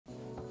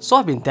So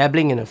I've been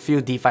dabbling in a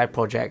few DeFi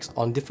projects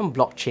on different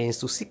blockchains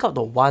to seek out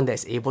the one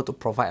that's able to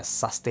provide a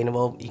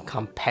sustainable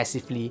income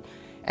passively,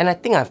 and I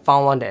think I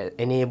found one that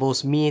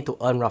enables me to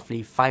earn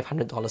roughly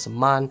 $500 a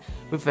month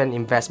with an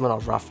investment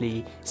of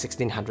roughly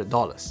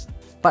 $1,600.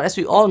 But as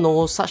we all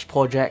know, such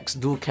projects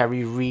do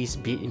carry risks,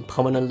 be it in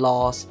permanent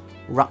loss,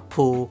 rug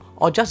pull,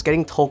 or just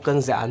getting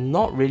tokens that are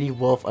not really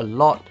worth a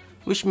lot,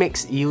 which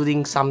makes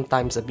yielding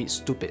sometimes a bit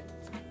stupid.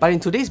 But in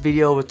today's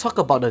video, we'll talk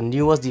about the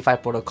newest DeFi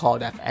protocol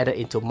that I've added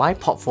into my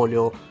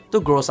portfolio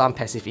to grow some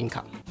passive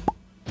income.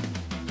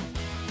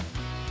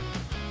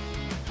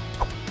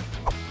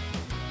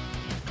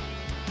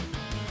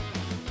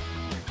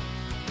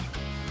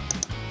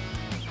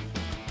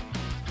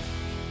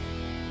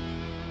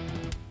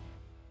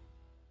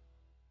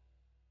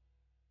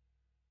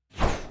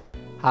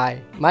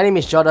 Hi, my name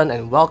is Jordan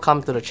and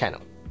welcome to the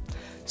channel.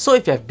 So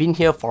if you have been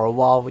here for a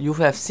while, you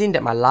have seen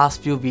that my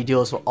last few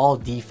videos were all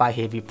DeFi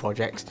heavy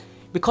projects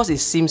because it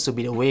seems to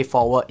be the way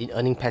forward in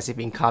earning passive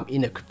income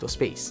in the crypto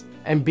space.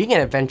 And being an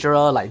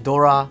adventurer like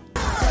Dora,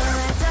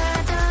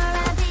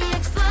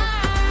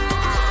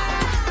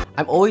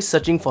 I'm always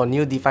searching for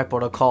new DeFi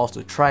protocols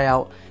to try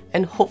out,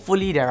 and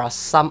hopefully there are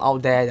some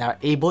out there that are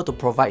able to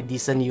provide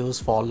decent use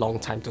for a long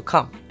time to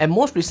come. And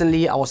most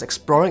recently, I was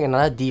exploring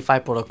another DeFi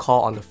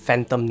protocol on the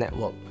Fantom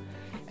Network.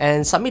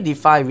 And Summit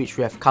DeFi, which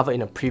we have covered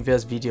in a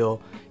previous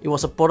video, it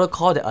was a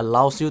protocol that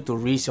allows you to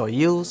raise your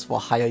yields for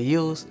higher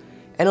yields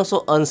and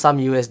also earn some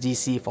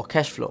USDC for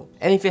cash flow.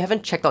 And if you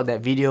haven't checked out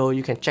that video,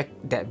 you can check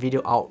that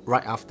video out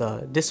right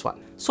after this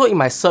one. So in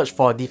my search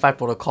for a DeFi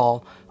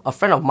protocol, a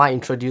friend of mine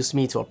introduced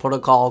me to a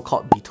protocol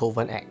called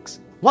Beethoven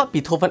X. What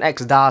Beethoven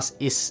X does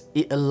is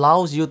it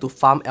allows you to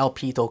farm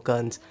LP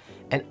tokens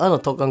and earn a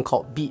token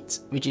called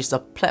Beats, which is the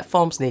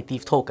platform's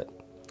native token.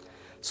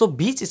 So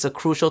Beats is a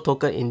crucial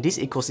token in this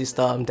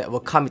ecosystem that will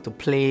come into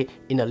play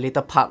in the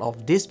later part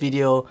of this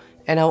video,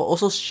 and I will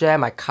also share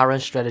my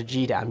current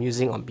strategy that I'm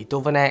using on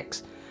Beethoven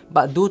X,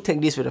 but do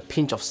take this with a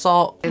pinch of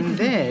salt, and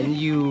then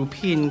you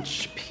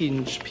pinch,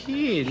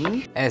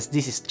 as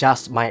this is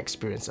just my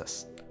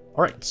experiences.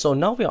 Alright, so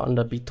now we are on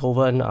the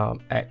Beethoven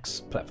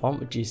X platform,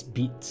 which is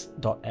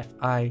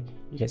beats.fi.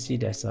 You can see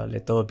there's a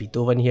little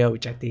Beethoven here,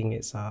 which I think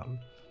is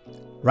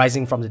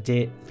rising from the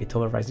dead,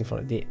 Beethoven rising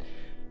from the dead.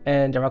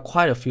 And there are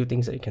quite a few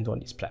things that you can do on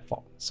this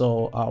platform.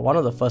 So one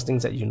of the first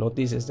things that you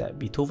notice is that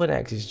Beethoven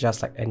X is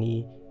just like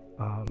any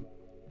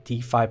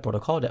DeFi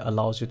protocol that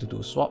allows you to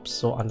do swaps.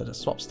 So under the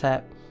swaps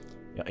tab,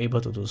 you're able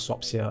to do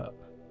swaps here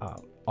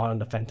on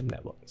the Fantom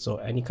Network. So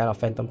any kind of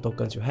Fantom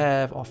tokens you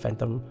have or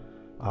Fantom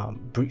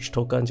bridge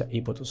tokens, you're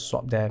able to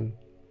swap them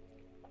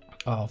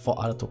for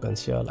other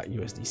tokens here like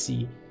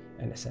USDC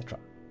and etc.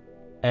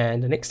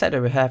 And the next tab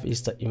that we have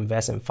is the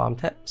Invest and Farm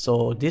tab.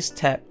 So this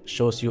tab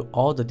shows you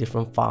all the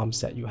different farms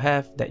that you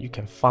have that you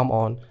can farm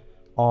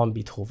on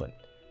Beethoven.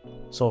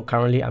 So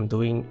currently I'm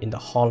doing in the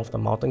Hall of the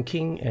Mountain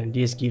King, and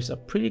this gives a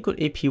pretty good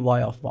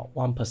APY of about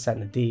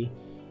 1% a day.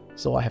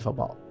 So I have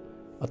about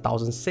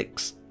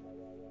 1,006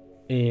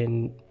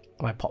 in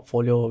my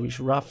portfolio,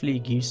 which roughly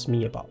gives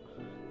me about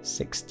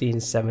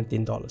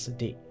 $16–17 a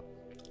day,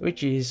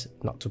 which is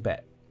not too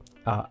bad.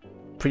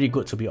 Pretty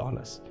good, to be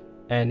honest.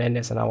 And then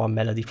there's another one,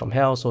 Melody from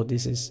Hell. So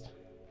this is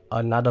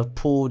another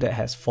pool that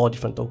has 4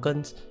 different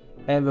tokens,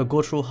 and we'll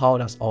go through how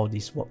does all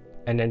this work.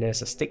 And then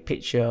there's a stake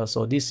page here.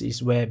 So this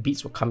is where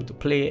Beats will come into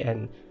play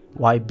and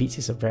why Beats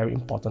is a very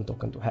important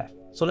token to have.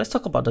 So let's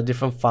talk about the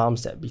different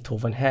farms that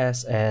Beethoven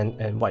has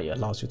and what it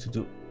allows you to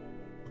do.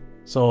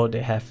 So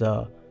they have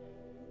the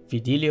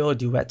Fidelio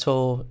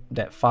Duetto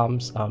that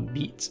farms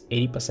Beats,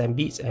 80%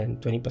 Beats and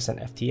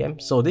 20%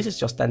 FTM. So this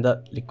is your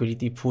standard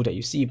liquidity pool that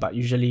you see, but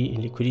usually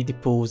in liquidity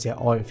pools, they're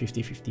all in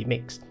 50-50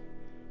 mix.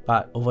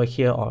 But over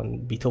here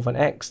on Beethoven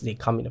X, they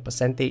come in a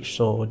percentage.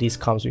 So this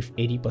comes with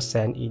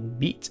 80% in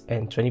Beats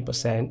and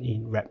 20%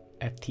 in Rep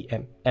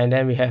FTM. And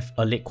then we have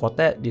a late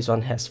quartet. This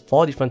one has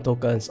 4 different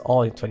tokens,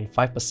 all in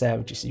 25%,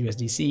 which is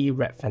USDC,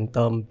 Rep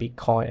Fantom,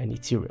 Bitcoin, and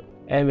Ethereum.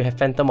 And we have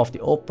Phantom of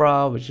the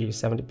Opera, which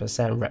is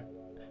 70% Rep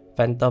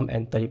Fantom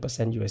and 30%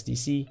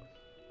 USDC.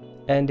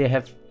 And they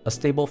have a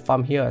stable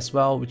farm here as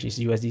well, which is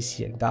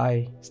USDC and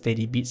DAI,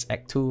 Steady Beats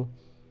Act 2.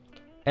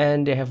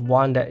 And they have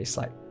one that is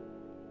like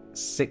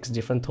 6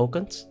 different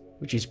tokens,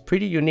 which is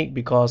pretty unique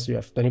because you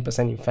have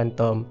 20% in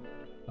Fantom,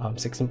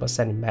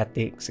 16% in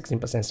Matic, 16%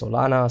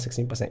 Solana,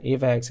 16%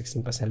 AVAX,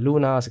 16%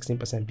 Luna,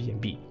 16%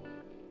 BNB.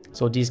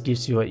 So this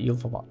gives you a yield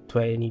of about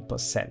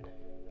 20%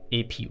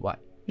 APY,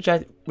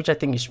 which I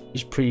think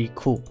is pretty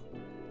cool.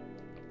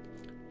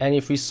 And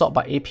if we sort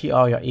by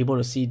APR, you're able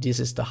to see this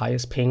is the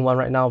highest paying one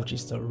right now, which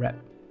is the Rep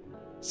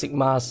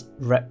Sigma's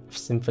Rep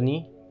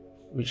Symphony,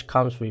 which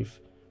comes with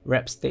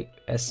Rep Stake,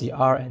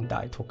 SCR, and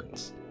DAI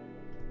tokens.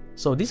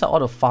 So these are all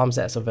the farms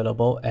that's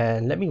available,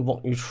 and let me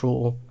walk you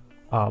through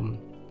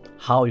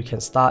how you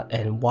can start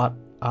and what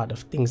are the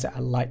things that I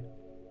like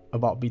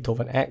about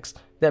Beethoven X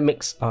that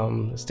makes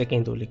staking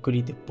into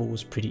liquidity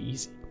pools pretty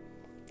easy.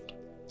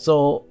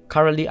 So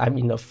currently I'm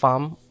in the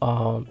farm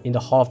in the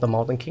Hall of the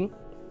Mountain King.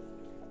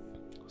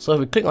 So if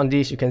we click on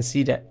this, you can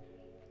see that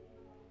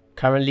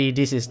Currently,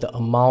 this is the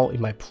amount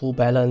in my pool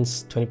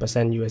balance,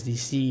 20%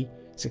 USDC,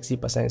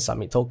 60%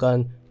 submit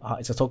token.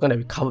 It's a token that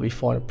we covered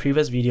before in a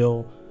previous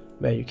video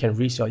where you can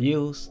raise your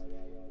yields.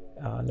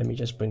 Let me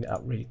just bring that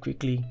up really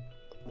quickly.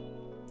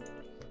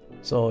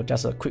 So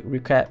just a quick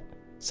recap,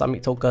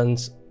 submit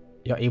tokens,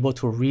 you're able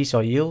to raise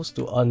your yields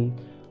to earn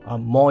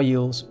more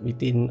yields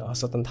within a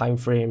certain time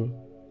frame,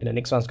 and the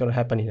next one's going to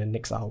happen in the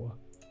next hour.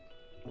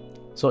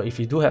 So if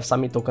you do have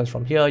submit tokens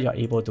from here, you're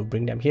able to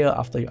bring them here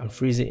after you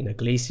unfreeze it in the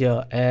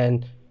Glacier,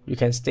 and you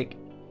can stake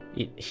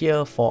it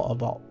here for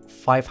about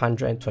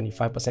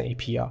 525%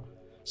 APR.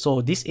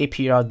 So this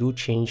APR do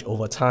change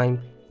over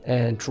time,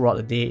 and throughout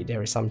the day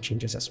there is some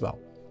changes as well.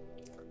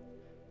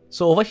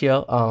 So over here,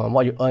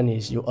 what you earn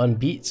is you earn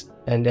beats,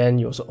 and then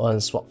you also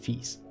earn swap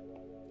fees.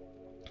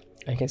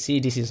 And you can see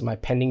this is my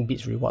pending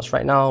beats rewards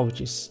right now, which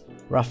is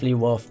roughly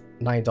worth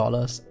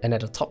 $9, and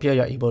at the top here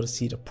you're able to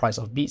see the price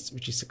of beats,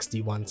 which is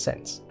 61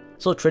 cents.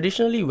 So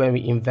traditionally when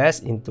we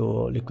invest into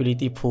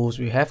liquidity pools,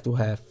 we have to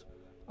have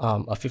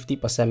a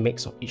 50%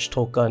 mix of each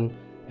token,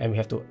 and we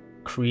have to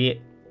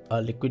create a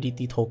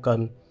liquidity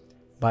token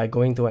by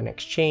going to an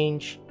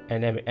exchange,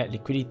 and then we add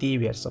liquidity.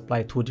 We have to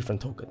supply two different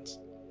tokens,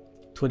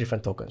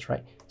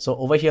 right? So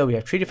over here we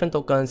have 3 different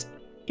tokens.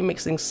 It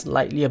makes things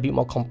slightly a bit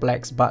more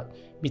complex, but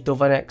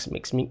Beethoven X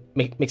makes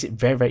it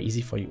very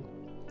easy for you.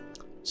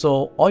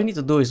 So all you need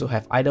to do is to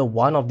have either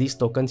one of these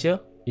tokens here.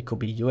 It could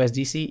be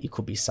USDC, it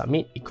could be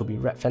Submit, it could be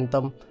Red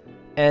Fantom,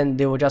 and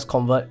they will just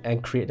convert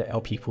and create the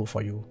LP pool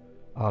for you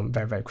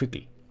very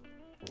quickly.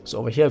 So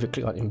over here, if you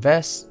click on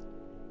invest,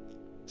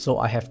 so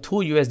I have 2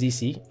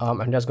 USDC.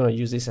 I'm just going to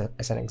use this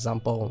as an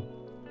example,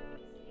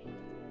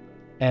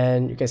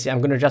 and you can see I'm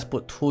going to just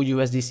put 2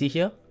 USDC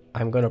here.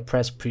 I'm going to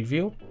press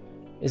preview.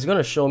 It's going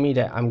to show me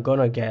that I'm going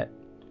to get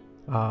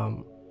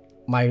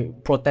my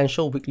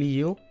potential weekly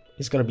yield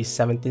is going to be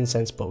 17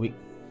 cents per week,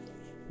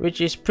 which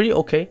is pretty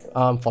okay.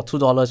 For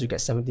 $2 you get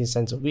 17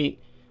 cents a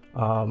week.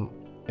 You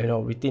know,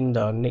 within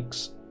the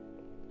next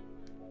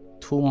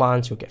 2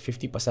 months you'll get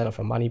 50% of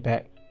your money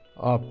back.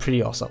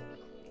 Pretty awesome.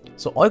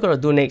 So all you gotta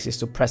do next is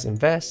to press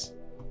invest,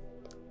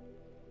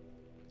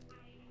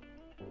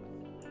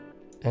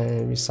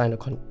 and we sign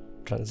the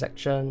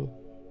transaction.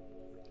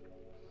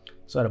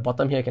 So at the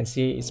bottom here you can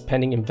see it's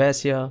pending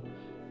invest here.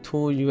 2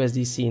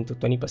 USDC into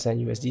 20%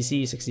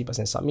 USDC,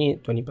 60%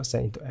 submit,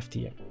 20% into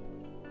FTM.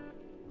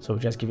 So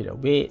just give it a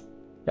wait.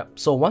 Yep.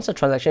 So once the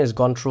transaction is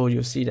gone through,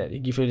 you see that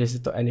it gives you this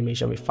little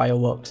animation with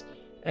fireworks,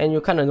 and you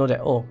kind of know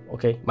that, oh,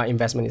 okay, my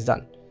investment is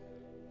done.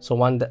 So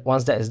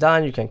once that is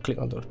done, you can click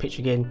onto the page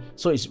again.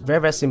 So it's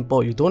very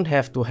simple. You don't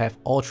have to have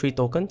all 3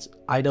 tokens.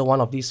 Either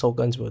one of these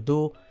tokens will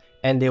do,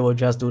 and they will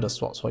just do the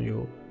swaps for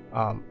you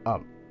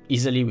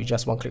easily with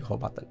just one click of a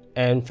button.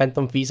 And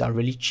Fantom fees are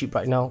really cheap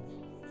right now.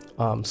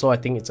 So I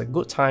think it's a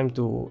good time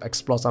to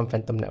explore some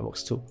Fantom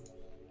networks too.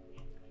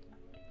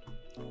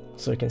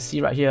 So you can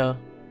see right here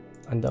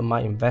under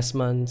my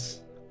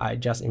investments, I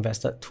just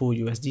invested 2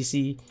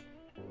 USDC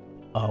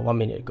 1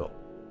 minute ago.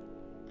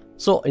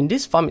 So in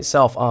this farm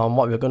itself,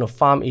 what we're going to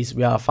farm is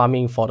we are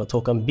farming for the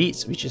token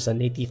Beats, which is a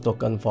native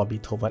token for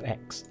Beethoven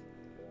X.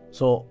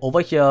 So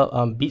over here,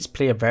 Beats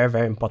play a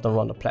very important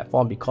role on the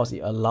platform because it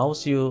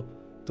allows you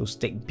to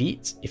stake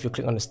Beats. If you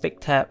click on the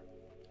stake tab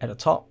at the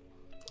top,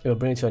 it will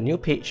bring you to a new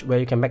page where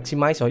you can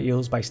maximize your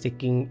yields by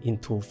staking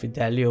into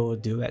Fidelio,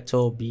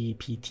 Duetto,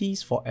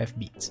 BPTs for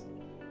FBeats.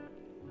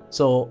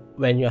 So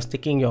when you're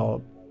staking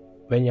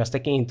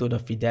into the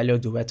Fidelio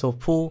Duetto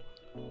pool,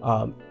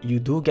 you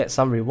do get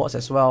some rewards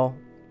as well.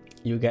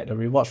 You get the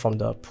rewards from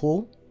the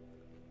pool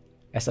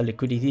as a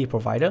liquidity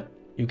provider.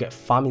 You get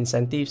farm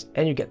incentives,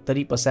 and you get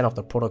 30% of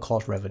the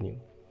protocol's revenue.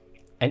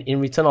 And in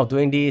return of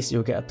doing this,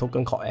 you'll get a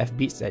token called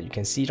FBeats that you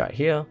can see right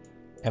here.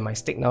 And my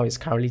stake now is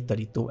currently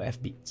 32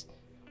 FBeats.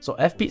 So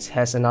FBeats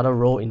has another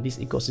role in this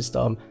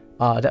ecosystem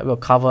that we'll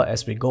cover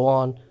as we go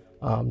on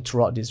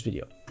throughout this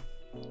video.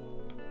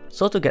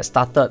 So to get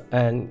started,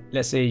 and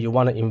let's say you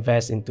want to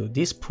invest into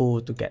this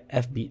pool to get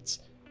FBeats,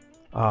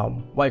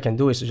 what you can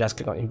do is to just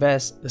click on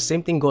invest. The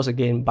same thing goes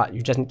again, but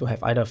you just need to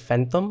have either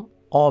Fantom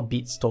or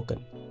Beats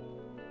token.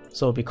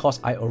 So because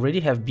I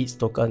already have Beats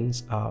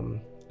tokens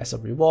as a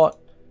reward,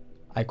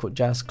 I could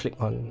just click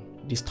on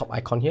this top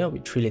icon here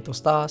with 3 little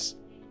stars.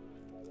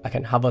 I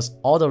can harvest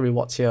all the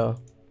rewards here.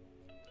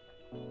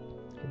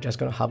 I'm just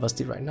going to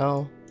harvest it right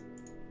now,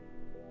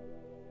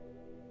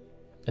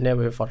 and then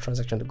wait for the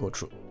transaction to go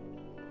through.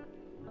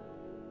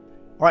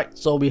 Alright,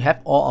 so we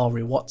have all our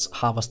rewards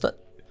harvested.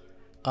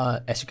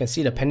 As you can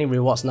see, the pending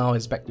rewards now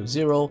is back to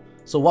 0.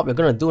 So what we're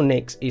going to do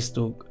next is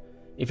to,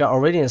 if you're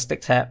already in the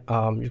stake tab,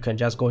 you can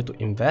just go into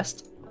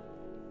invest.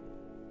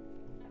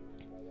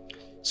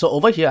 So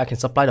over here, I can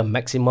supply the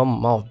maximum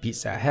amount of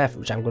beats that I have,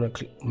 which I'm going to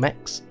click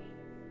max.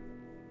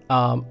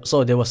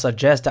 So they will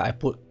suggest that I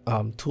put 2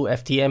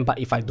 FTM, but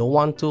if I don't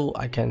want to,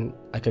 I can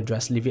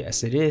just leave it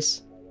as it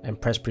is and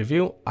press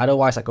preview.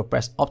 Otherwise, I could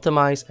press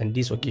optimize, and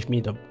this will give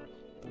me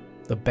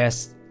the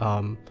best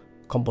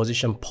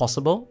composition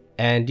possible.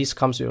 And this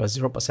comes with a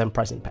 0%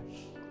 price impact.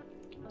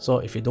 So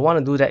if you don't want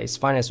to do that, it's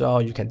fine as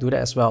well. You can do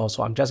that as well.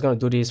 So I'm just going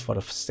to do this for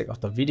the sake of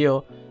the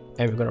video,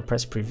 and we're going to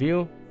press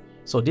preview.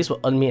 So this will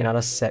earn me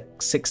another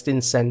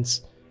 16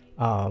 cents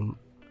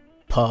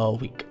per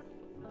week.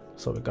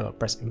 So we're going to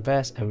press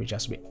invest and we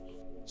just wait.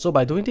 So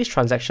by doing this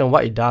transaction,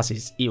 what it does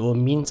is it will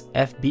mint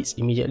FBits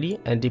immediately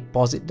and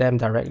deposit them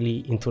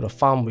directly into the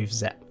farm with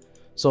Zap.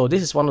 So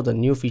this is one of the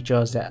new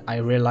features that I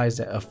realized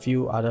that a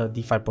few other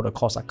DeFi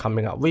protocols are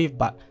coming up with,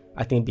 but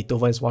I think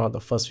Beethoven is one of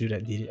the first few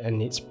that did it,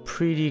 and it's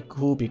pretty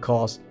cool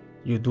because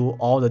you do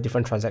all the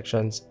different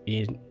transactions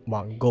in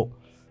one go.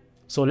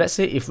 So let's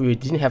say if we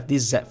didn't have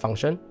this Zap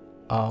function,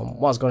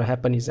 what's going to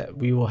happen is that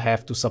we will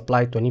have to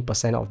supply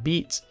 20% of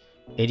bits,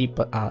 we're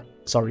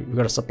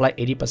going to supply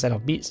 80%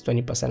 of bits,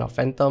 20% of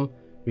Fantom.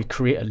 We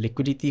create a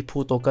liquidity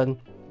pool token,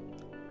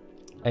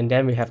 and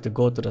then we have to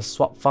go to the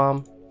swap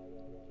farm.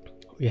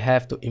 We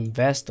have to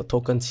invest the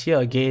tokens here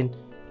again,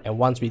 and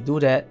once we do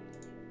that,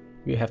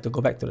 we have to go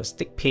back to the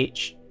stake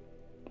page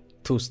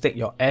to stake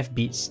your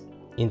FBits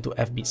into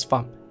FBits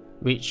farm,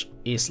 which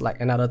is like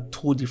another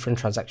 2 different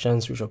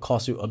transactions, which will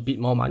cost you a bit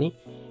more money.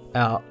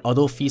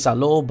 Although fees are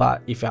low,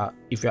 but if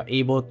you're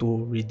able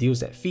to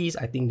reduce that fees,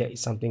 I think that is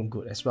something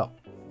good as well.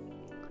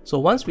 So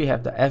once we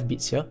have the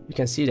FBits here, you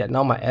can see that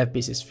now my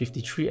FBits is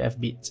 53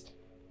 FBits,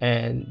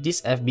 and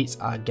these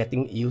FBits are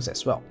getting used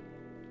as well.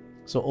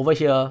 So over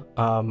here,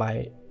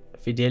 my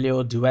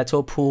Fidelio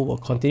Duetto pool will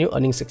continue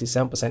earning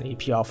 67%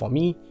 APR for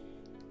me,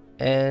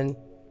 and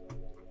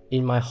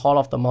in my Hall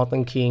of the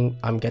Mountain King,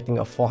 I'm getting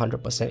a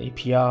 400%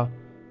 APR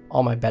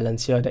on my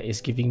balance here that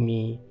is giving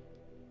me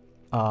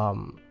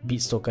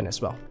Beats token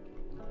as well.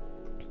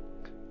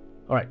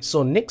 Alright,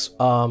 so next,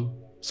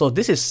 so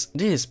this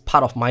is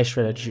part of my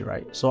strategy,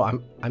 right? So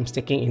I'm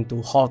sticking into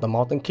Hall of the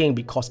Mountain King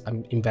because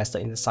I'm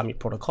invested in the Summit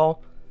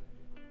protocol,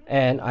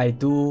 and I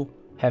do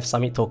have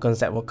Summit tokens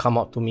that will come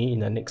out to me in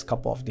the next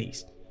couple of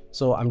days.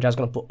 So I'm just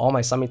going to put all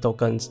my Summit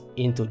tokens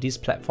into this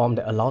platform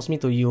that allows me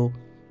to yield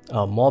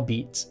more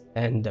beats,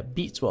 and the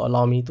beats will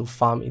allow me to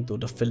farm into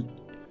the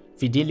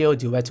Fidelio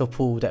Duetto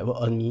pool that will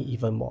earn me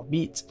even more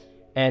beats,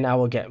 and I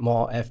will get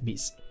more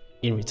FBits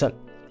in return.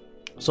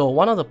 So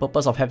one of the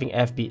purpose of having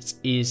FBits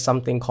is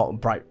something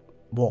called Bribe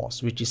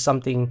Wars, which is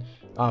something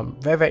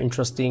very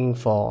interesting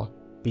for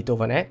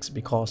Beethoven X,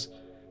 because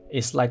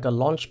it's like a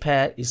launch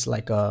pad, it's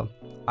like a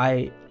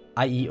IEO,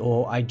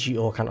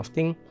 IGO kind of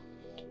thing.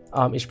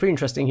 It's pretty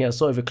interesting here.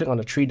 So if you click on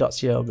the 3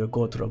 dots here, we'll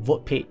go to the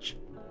vote page.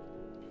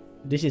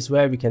 This is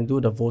where we can do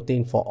the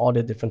voting for all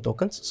the different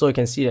tokens. So you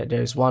can see that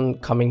there is one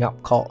coming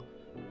up called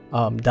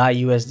DAI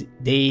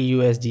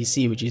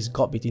USDC, which is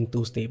got between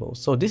 2 stables.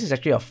 So this is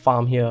actually a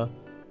farm here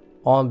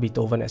on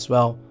Beethoven as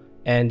well,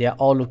 and they are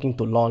all looking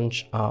to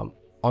launch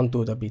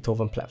onto the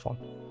Beethoven platform.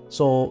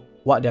 So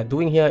what they're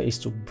doing here is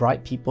to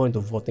bribe people into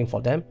voting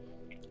for them,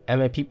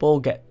 and when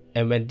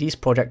these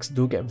projects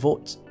do get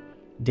votes,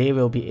 they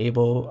will be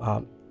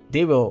able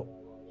they will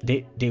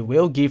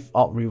give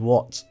out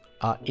rewards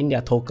in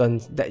their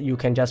tokens that you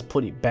can just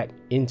put it back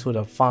into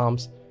the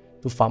farms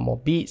to farm more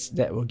beats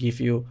that will give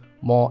you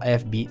more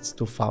FBits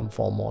to farm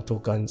for more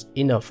tokens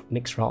in the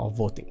next round of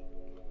voting.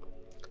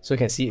 So you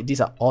can see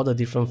these are all the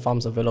different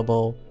farms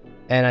available,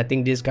 and I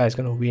think this guy is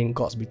going to win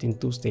gods between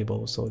 2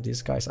 stables. So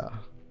these guys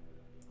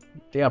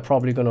they are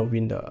probably going to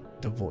win the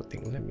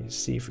voting. Let me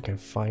see if we can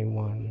find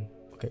one.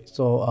 Okay,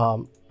 so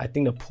I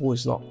think the pool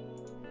is not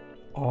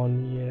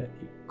on yet.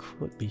 It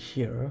could be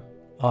here.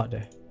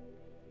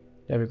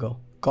 There we go.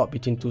 God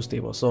between 2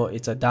 stables. So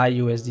it's a DAI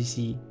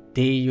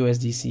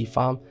USDC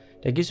farm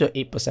that gives you an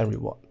 8%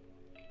 reward.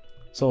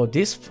 So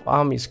this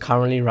farm is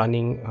currently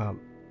running,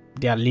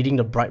 they are leading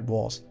the bribe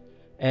wars,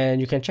 and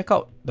you can check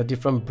out the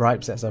different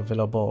bribes that's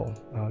available.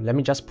 Let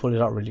me just pull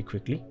it out really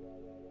quickly.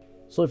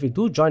 So if you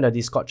do join the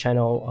Discord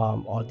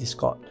channel or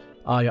Discord,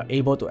 you're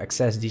able to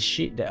access this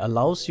sheet that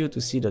allows you to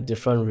see the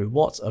different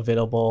rewards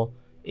available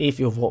if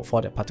you vote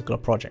for that particular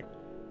project.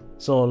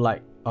 So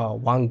like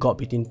one god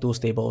between 2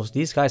 stables,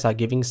 these guys are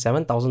giving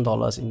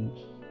 $7,000 in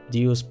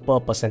dues per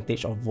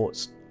percentage of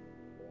votes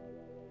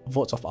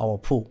of our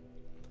pool.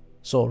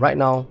 So right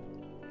now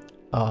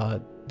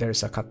there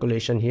is a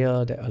calculation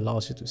here that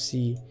allows you to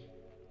see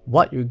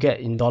what you get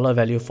in dollar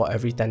value for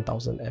every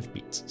 10,000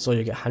 FBits. So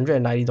you get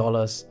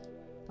 $190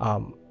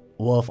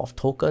 worth of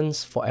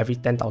tokens for every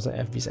 10,000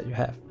 FBits that you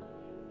have.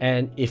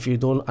 And if you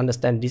don't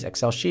understand this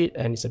Excel sheet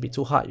and it's a bit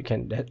too hard, you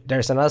can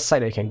there's another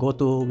site that you can go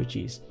to, which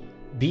is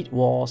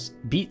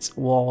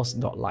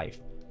beatswars.live.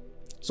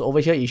 So over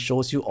here it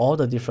shows you all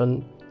the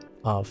different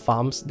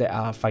farms that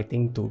are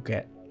fighting to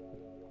get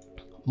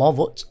more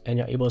votes, and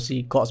you're able to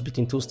see gods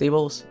between 2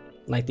 stables,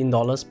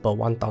 $19 per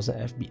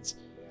 1,000 FBits.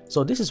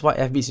 So this is why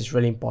FBits is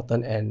really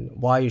important and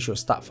why you should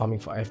start farming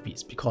for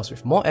FBits, because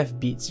with more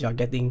FBits you're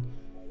getting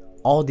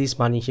all this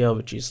money here,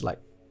 which is like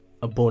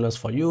a bonus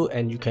for you,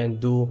 and you can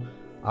do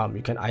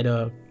you can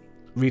either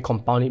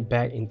recompound it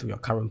back into your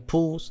current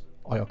pools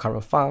or your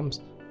current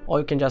farms, or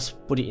you can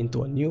just put it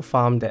into a new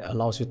farm that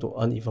allows you to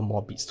earn even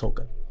more Beats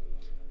token.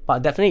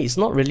 But definitely it's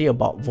not really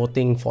about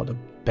voting for the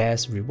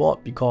best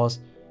reward, because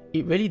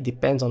it really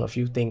depends on a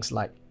few things,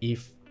 like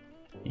if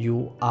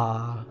you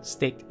are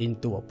staked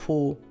into a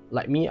pool.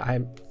 Like me,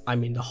 I'm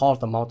in the Hall of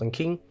the Mountain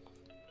King.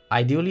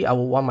 Ideally, I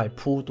would want my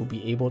pool to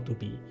be able to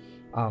be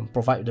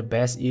provide the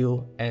best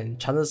yield, and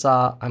chances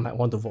are I might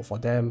want to vote for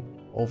them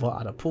over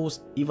other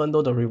pools, even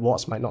though the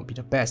rewards might not be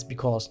the best,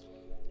 because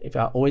if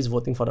you are always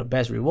voting for the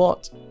best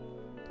rewards,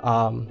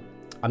 I'm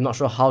not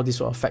sure how this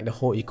will affect the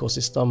whole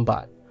ecosystem,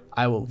 but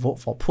I will vote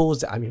for pools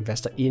that I'm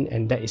invested in,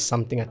 and that is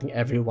something I think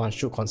everyone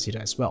should consider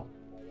as well.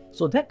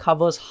 So that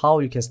covers how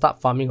you can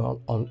start farming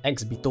on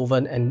X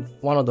Beethoven, and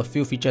one of the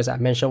few features I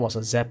mentioned was a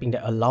zapping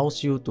that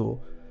allows you to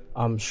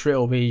straight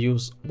away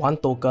use one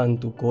token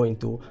to go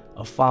into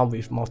a farm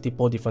with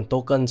multiple different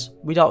tokens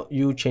without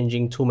you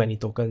changing too many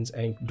tokens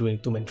and doing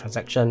too many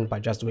transactions. By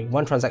just doing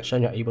one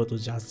transaction, you're able to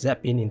just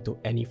zap into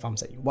any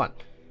farms that you want,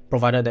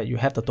 provided that you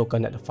have the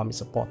token that the farm is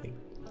supporting.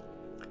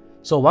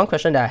 So one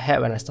question that I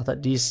had when I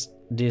started this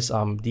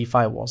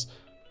DeFi was,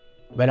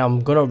 when I'm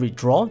gonna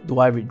withdraw, do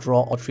I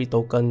withdraw all 3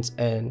 tokens,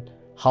 and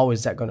how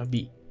is that gonna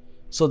be?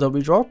 So the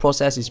withdrawal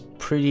process is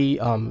pretty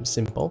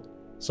simple.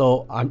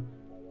 So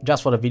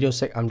just for the video's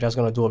sake, I'm just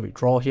gonna do a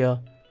withdrawal here.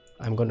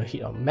 I'm gonna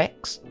hit on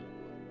max.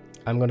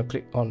 I'm gonna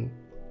click on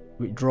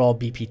withdraw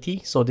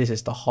BPT. So this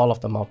is the Hall of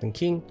the Mountain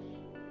King,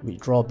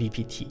 withdraw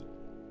BPT.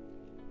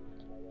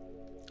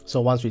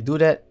 So once we do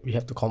that, we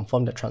have to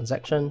confirm the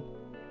transaction.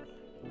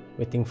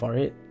 Waiting for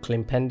it,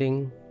 claim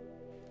pending.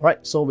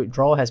 Alright, so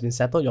withdrawal has been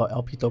settled. Your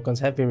LP tokens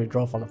have been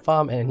withdrawn from the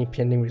farm, and any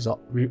pending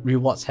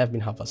rewards have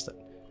been harvested.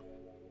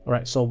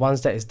 Alright, so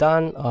once that is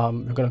done,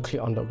 we're going to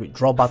click on the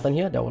withdraw button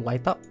here that will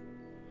light up.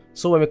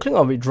 So when we click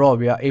on withdraw,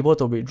 we are able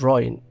to withdraw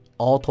in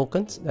all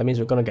tokens. That means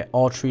we're going to get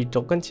all 3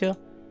 tokens here.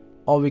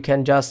 Or we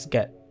can just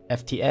get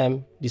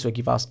FTM. This will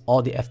give us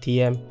all the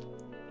FTM.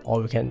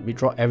 Or we can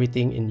withdraw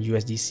everything in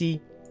USDC.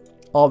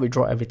 Or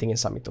withdraw everything in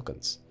Summit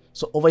tokens.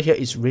 So over here,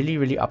 it's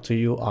really up to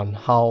you on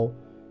how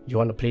you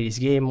want to play this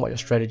game, what your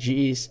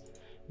strategy is.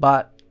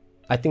 But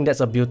I think that's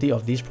the beauty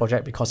of this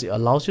project, because it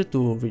allows you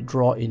to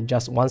withdraw in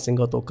just one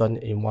single token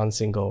in one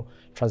single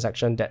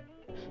transaction,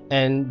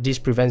 and this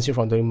prevents you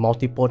from doing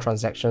multiple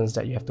transactions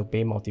that you have to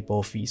pay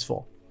multiple fees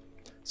for.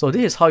 So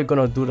this is how you're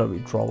gonna do the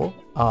withdrawal.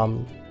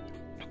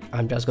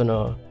 I'm just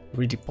gonna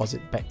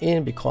redeposit back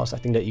in because I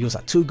think the yields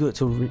are too good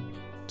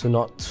to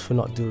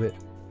not do it.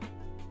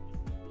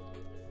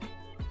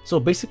 So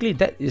basically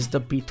that is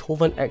the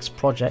Beethoven X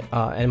project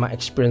and my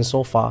experience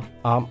so far.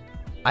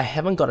 I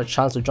haven't got a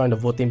chance to join the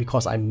voting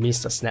because I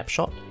missed a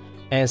snapshot.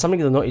 And something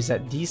to note is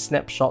that these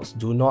snapshots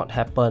do not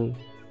happen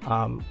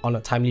on a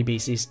timely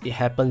basis. It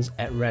happens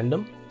at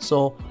random.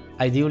 So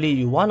ideally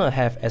you want to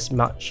have as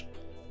much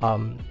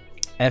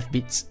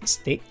F-bits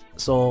staked.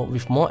 So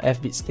with more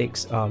F-bit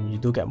stakes, you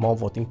do get more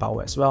voting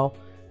power as well.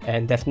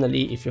 And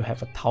definitely if you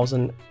have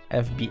 1,000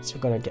 F-bits,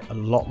 you're going to get a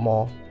lot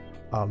more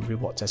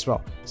rewards as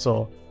well.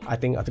 So I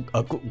think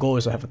a good goal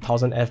is to have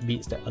 1,000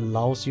 F-bits that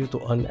allows you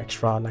to earn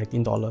extra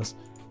 $19.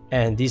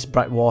 And this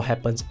bright wall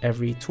happens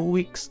every 2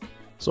 weeks.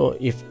 So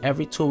if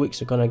every 2 weeks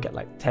you're gonna get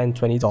like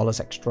 $10–20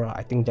 extra,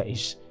 I think that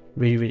is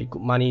really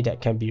good money that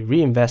can be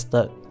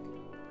reinvested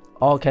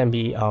or can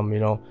be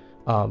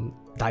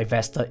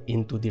divested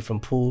into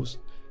different pools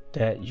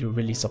that you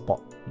really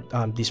support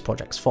these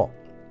projects for.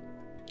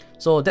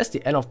 So that's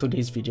the end of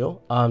today's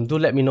video. Do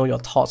let me know your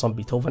thoughts on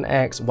Beethoven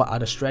X. What are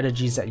the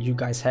strategies that you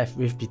guys have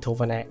with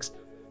Beethoven X?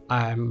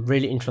 I'm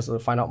really interested to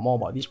find out more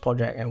about this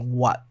project and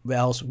what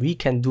else we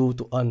can do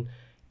to earn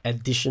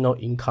additional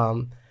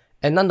income.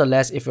 And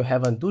nonetheless, if you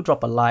haven't, do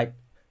drop a like,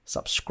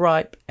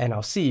 subscribe, and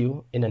I'll see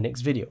you in the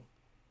next video.